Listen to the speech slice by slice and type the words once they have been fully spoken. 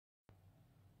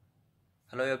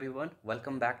Hello everyone,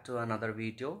 welcome back to another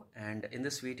video, and in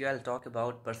this video I'll talk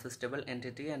about persistable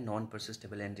entity and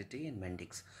non-persistable entity in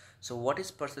Mendix. So what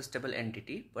is persistable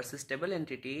entity? Persistable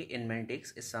entity in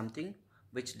Mendix is something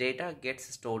which data gets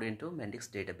stored into Mendix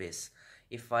database.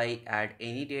 If I add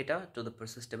any data to the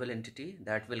persistable entity,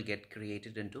 that will get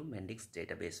created into Mendix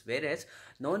database, whereas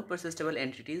non-persistable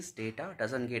entities data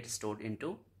doesn't get stored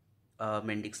into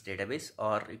Mendix database,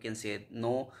 or you can say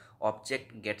no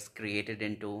object gets created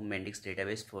into Mendix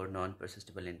database for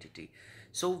non-persistable entity.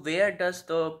 So where does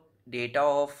the data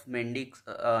of Mendix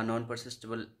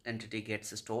non-persistable entity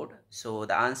gets stored? So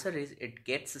the answer is it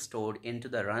gets stored into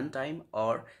the runtime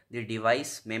or the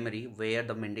device memory where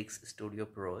the Mendix Studio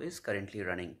Pro is currently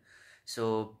running.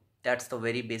 So that's the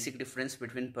very basic difference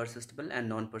between persistible and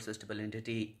non-persistible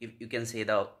entity. If you can say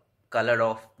the color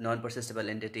of non-persistible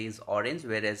entity is orange,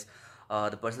 whereas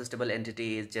the persistible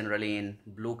entity is generally in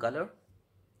blue color.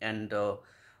 And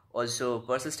also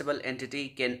persistible entity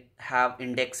can have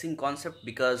indexing concept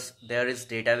because there is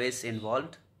database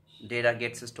involved. Data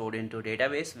gets stored into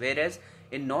database, whereas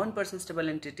in non-persistible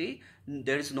entity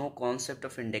there is no concept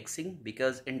of indexing,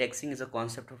 because indexing is a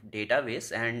concept of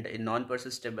database, and in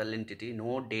non-persistible entity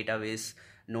no database,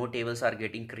 no tables are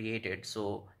getting created,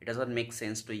 so it doesn't make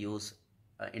sense to use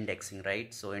indexing,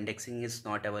 right? So indexing is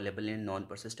not available in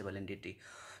non-persistible entity.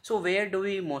 So where do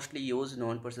we mostly use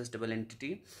non-persistible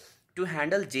entity? To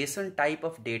handle JSON type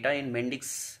of data in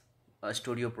Mendix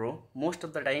Studio Pro, most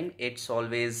of the time it's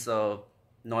always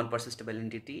non-persistible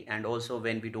entity, and also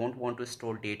when we don't want to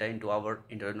store data into our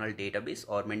internal database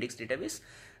or Mendix database,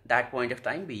 that point of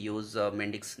time we use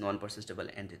Mendix non-persistible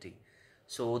entity.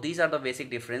 So these are the basic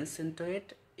difference into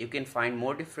it. You can find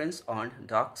more difference on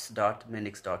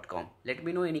docs.mendix.com. Let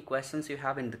me know any questions you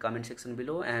have in the comment section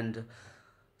below, and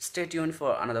stay tuned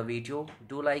for another video.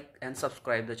 Do like and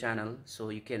subscribe the channel so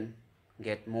you can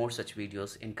get more such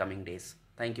videos in coming days.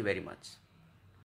 Thank you very much.